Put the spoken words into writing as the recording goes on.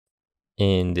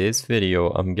In this video,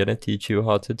 I'm gonna teach you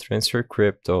how to transfer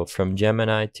crypto from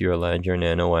Gemini to your Ledger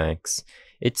Nano X.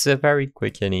 It's a very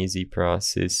quick and easy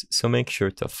process, so make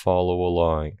sure to follow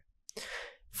along.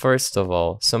 First of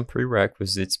all, some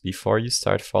prerequisites before you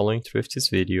start following through with this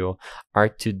video are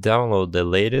to download the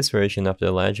latest version of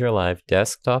the Ledger Live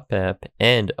desktop app,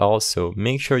 and also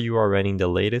make sure you are running the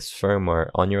latest firmware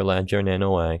on your Ledger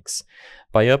Nano X.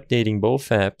 By updating both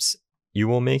apps, you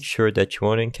will make sure that you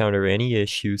won't encounter any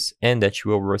issues and that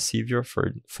you will receive your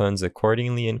funds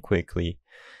accordingly and quickly.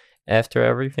 After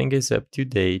everything is up to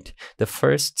date, the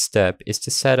first step is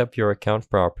to set up your account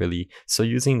properly. So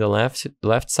using the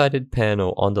left-sided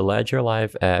panel on the Ledger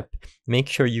Live app, make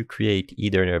sure you create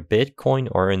either a Bitcoin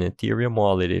or an Ethereum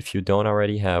wallet if you don't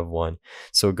already have one.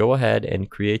 So go ahead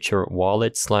and create your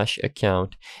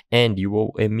wallet/account, and you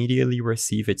will immediately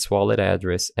receive its wallet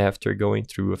address after going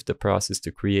through with the process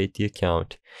to create the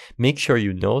account. Make sure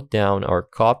you note down or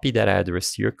copy that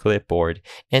address to your clipboard,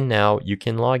 and now you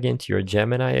can log into your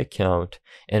Gemini account,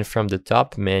 and from the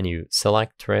top menu,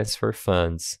 select Transfer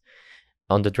Funds.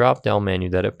 On the drop-down menu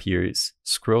that appears,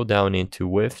 scroll down into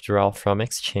Withdraw from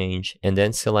Exchange and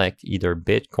then select either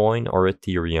Bitcoin or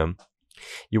Ethereum.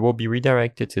 You will be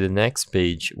redirected to the next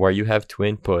page where you have to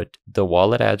input the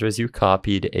wallet address you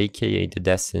copied, aka the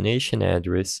destination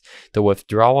address, the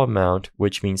withdrawal amount,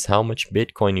 which means how much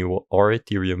Bitcoin or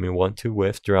Ethereum you want to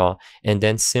withdraw, and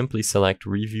then simply select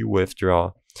Review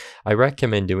Withdraw. I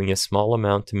recommend doing a small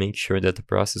amount to make sure that the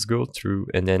process goes through,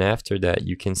 and then after that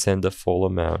you can send the full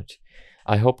amount.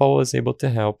 I hope I was able to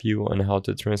help you on how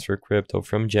to transfer crypto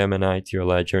from Gemini to your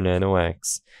Ledger Nano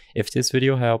X. If this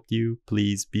video helped you,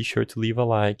 please be sure to leave a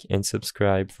like and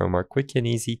subscribe for more quick and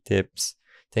easy tips.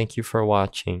 Thank you for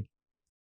watching.